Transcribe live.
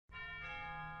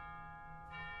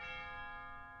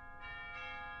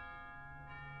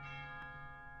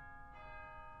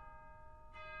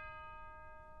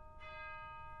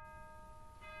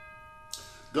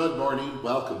Good morning.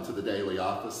 Welcome to the Daily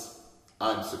Office.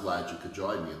 I'm so glad you could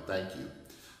join me, and thank you.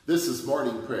 This is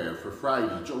morning prayer for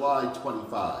Friday, July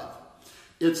 25.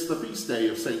 It's the feast day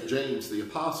of St. James the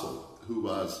Apostle, who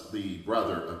was the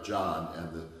brother of John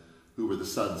and who were the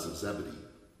sons of Zebedee.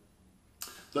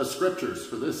 The scriptures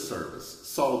for this service,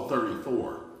 Psalm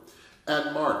 34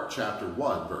 and Mark chapter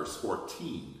 1, verse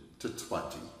 14 to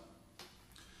 20.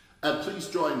 And please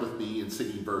join with me in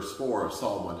singing verse 4 of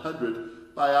Psalm 100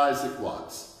 by Isaac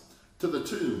Watts, to the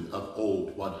tune of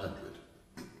Old 100.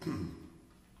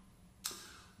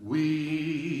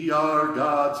 We are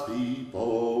God's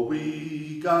people,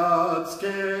 we God's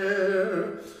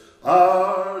care,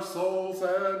 our souls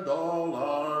and all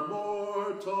our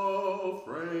mortal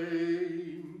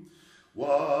frame.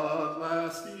 What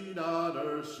lasting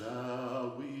honor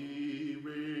shall we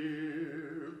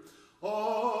rear,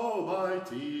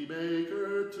 Almighty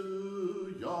Maker,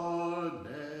 to your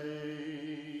name?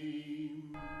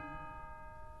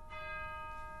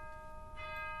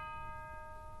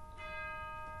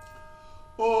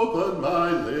 Open my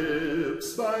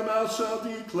lips, my mouth shall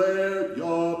declare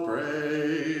your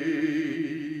praise.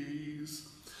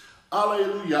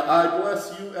 Alleluia, I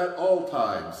bless you at all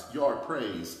times, your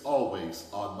praise always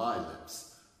on my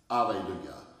lips.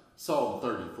 Alleluia. Psalm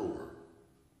 34.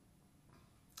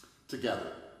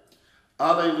 Together.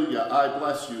 Alleluia, I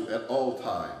bless you at all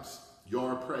times,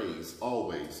 your praise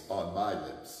always on my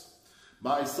lips.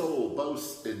 My soul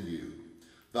boasts in you,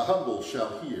 the humble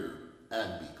shall hear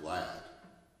and be glad.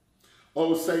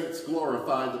 O saints,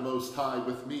 glorify the Most High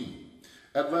with me,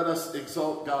 and let us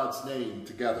exalt God's name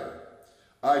together.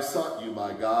 I sought you,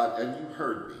 my God, and you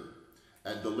heard me,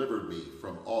 and delivered me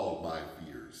from all my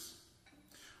fears.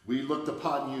 We looked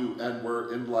upon you and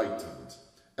were enlightened,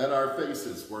 and our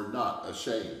faces were not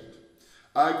ashamed.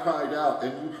 I cried out,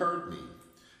 and you heard me,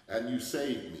 and you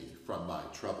saved me from my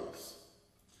troubles.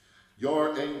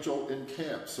 Your angel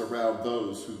encamps around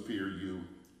those who fear you,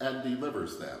 and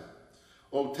delivers them.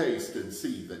 O taste and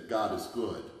see that God is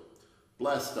good.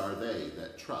 Blessed are they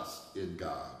that trust in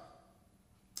God.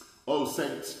 O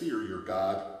saints, fear your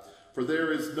God, for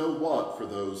there is no want for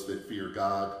those that fear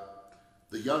God.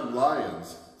 The young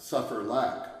lions suffer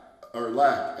lack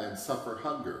and suffer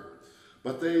hunger,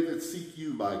 but they that seek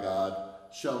you, my God,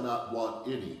 shall not want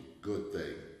any good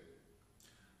thing.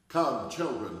 Come,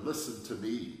 children, listen to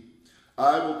me.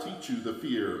 I will teach you the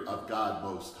fear of God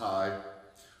Most High.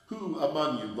 Who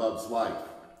among you loves life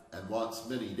and wants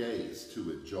many days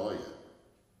to enjoy it?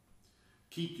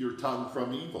 Keep your tongue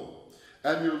from evil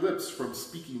and your lips from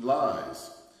speaking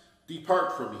lies.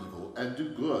 Depart from evil and do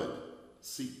good.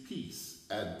 Seek peace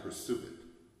and pursue it.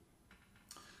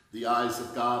 The eyes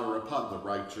of God are upon the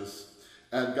righteous,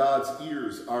 and God's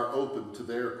ears are open to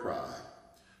their cry.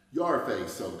 Your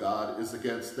face, O God, is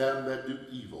against them that do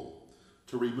evil,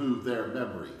 to remove their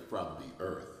memory from the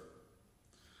earth.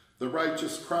 The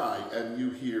righteous cry, and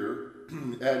you hear,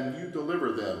 and you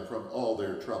deliver them from all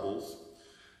their troubles.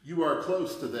 You are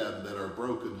close to them that are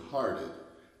broken-hearted,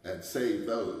 and save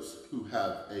those who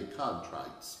have a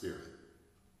contrite spirit.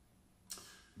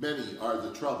 Many are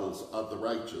the troubles of the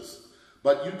righteous,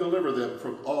 but you deliver them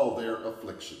from all their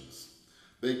afflictions.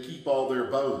 They keep all their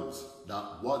bones,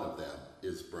 not one of them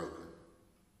is broken.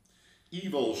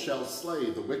 Evil shall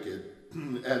slay the wicked,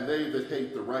 and they that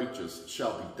hate the righteous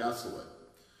shall be desolate.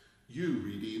 You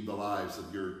redeem the lives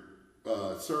of your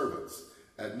servants,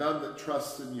 and none that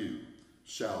trusts in you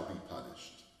shall be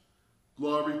punished.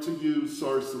 Glory to you,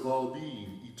 source of all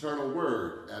being, eternal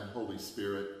Word and Holy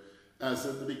Spirit, as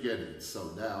in the beginning,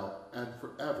 so now and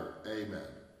forever. Amen.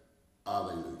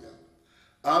 Alleluia.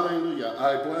 Alleluia,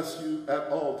 I bless you at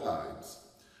all times.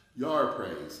 Your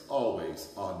praise always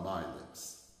on my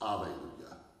lips.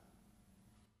 Alleluia.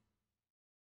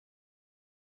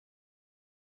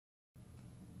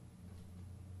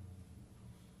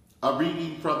 A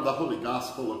reading from the Holy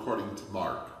Gospel according to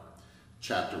Mark,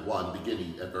 chapter 1,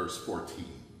 beginning at verse 14.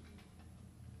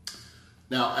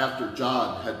 Now, after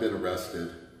John had been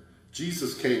arrested,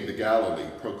 Jesus came to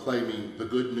Galilee, proclaiming the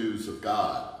good news of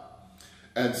God,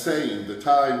 and saying, the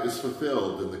time is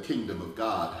fulfilled and the kingdom of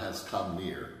God has come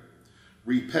near.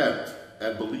 Repent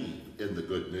and believe in the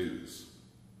good news.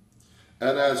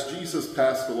 And as Jesus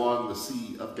passed along the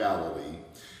Sea of Galilee,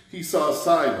 he saw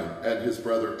Simon and his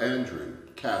brother Andrew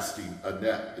casting a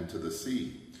net into the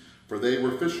sea, for they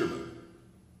were fishermen.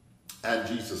 And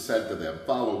Jesus said to them,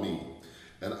 follow me,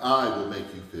 and I will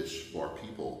make you fish for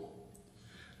people.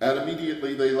 And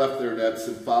immediately they left their nets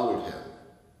and followed him.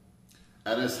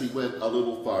 And as he went a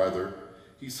little farther,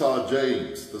 he saw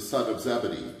James, the son of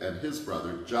Zebedee, and his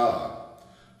brother John,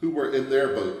 who were in their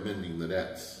boat mending the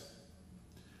nets.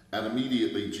 And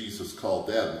immediately Jesus called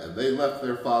them, and they left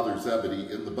their father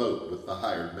Zebedee in the boat with the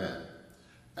hired men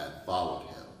and followed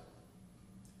him.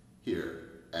 Here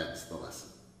ends the lesson.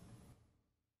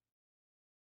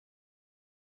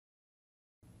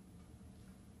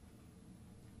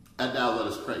 And now let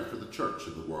us pray for the church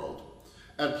in the world.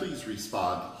 And please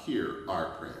respond, hear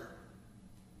our prayer.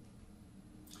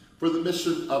 For the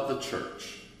mission of the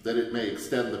church, that it may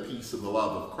extend the peace and the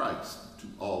love of Christ to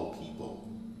all people.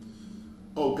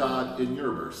 O God, in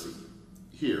your mercy,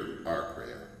 hear our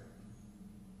prayer.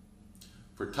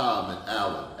 For Tom and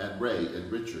Alan and Ray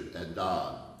and Richard and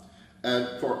Don,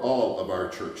 and for all of our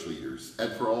church leaders,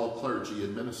 and for all clergy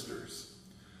and ministers,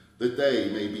 that they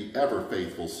may be ever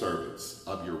faithful servants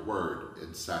of your word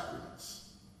and sacraments.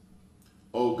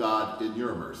 O God, in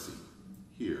your mercy,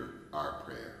 hear our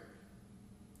prayer.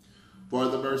 For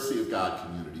the Mercy of God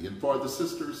community, and for the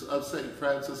Sisters of St.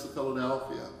 Francis of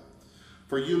Philadelphia,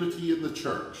 for unity in the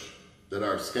church, that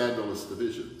our scandalous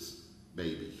divisions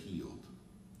may be healed.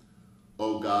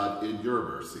 O God, in your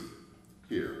mercy,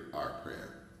 hear our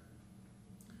prayer.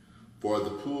 For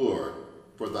the poor,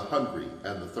 for the hungry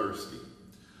and the thirsty,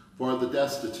 for the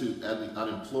destitute and the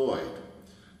unemployed,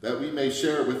 that we may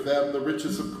share with them the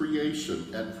riches of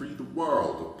creation and free the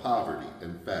world of poverty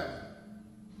and famine.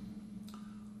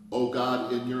 O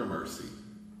God, in your mercy,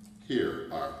 hear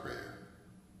our prayer.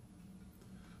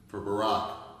 For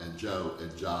Barack and Joe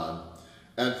and John,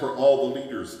 and for all the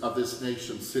leaders of this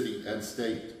nation, city, and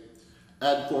state,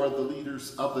 and for the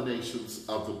leaders of the nations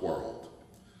of the world,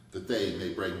 that they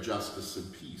may bring justice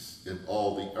and peace in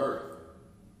all the earth.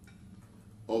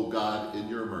 O God, in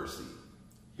your mercy,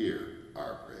 hear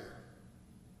our prayer.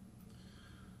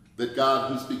 That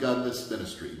God, who's begun this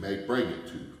ministry, may bring it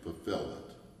to fulfillment.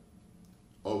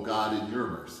 O God, in your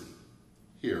mercy,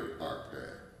 hear our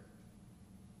prayer.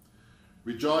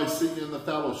 Rejoicing in the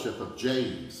fellowship of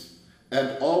James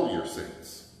and all your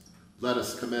saints, let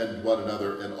us commend one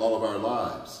another in all of our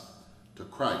lives to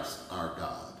Christ our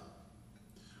God.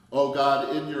 O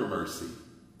God, in your mercy,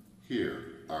 hear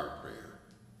our prayer.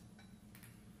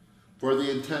 For the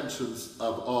intentions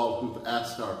of all who've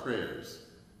asked our prayers,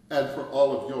 and for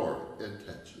all of your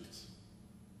intentions.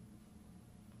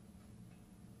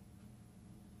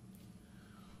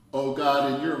 O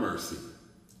God, in your mercy,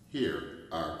 hear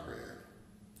our prayer.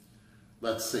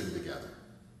 Let's sing together.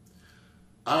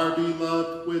 Our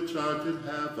beloved which art in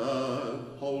heaven,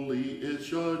 holy is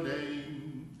your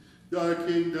name. Your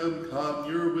kingdom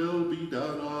come, your will be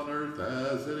done on earth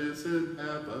as it is in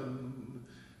heaven.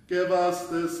 Give us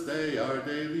this day our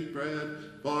daily bread.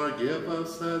 Forgive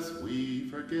us as we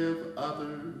forgive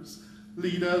others.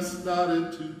 Lead us not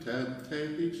into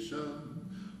temptation,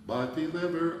 but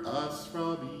deliver us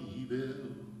from evil.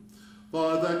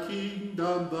 For the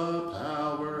kingdom, the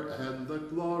power, and the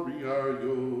glory are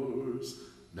yours,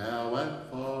 now and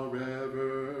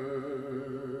forever.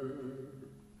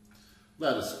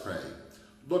 Let us pray.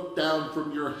 Look down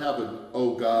from your heaven,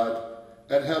 O God,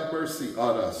 and have mercy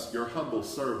on us, your humble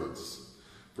servants.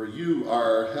 For you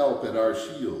are our help and our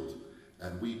shield,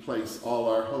 and we place all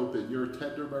our hope in your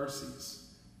tender mercies.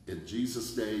 In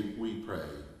Jesus' name we pray.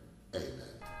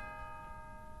 Amen.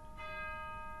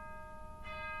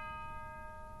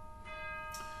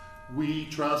 We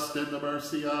trust in the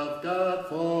mercy of God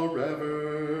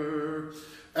forever.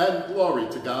 And glory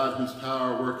to God, whose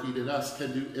power working in us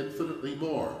can do infinitely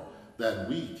more than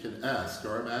we can ask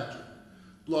or imagine.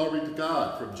 Glory to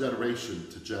God from generation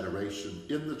to generation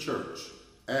in the church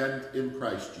and in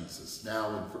Christ Jesus,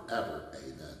 now and forever.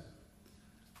 Amen.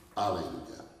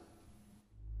 Alleluia.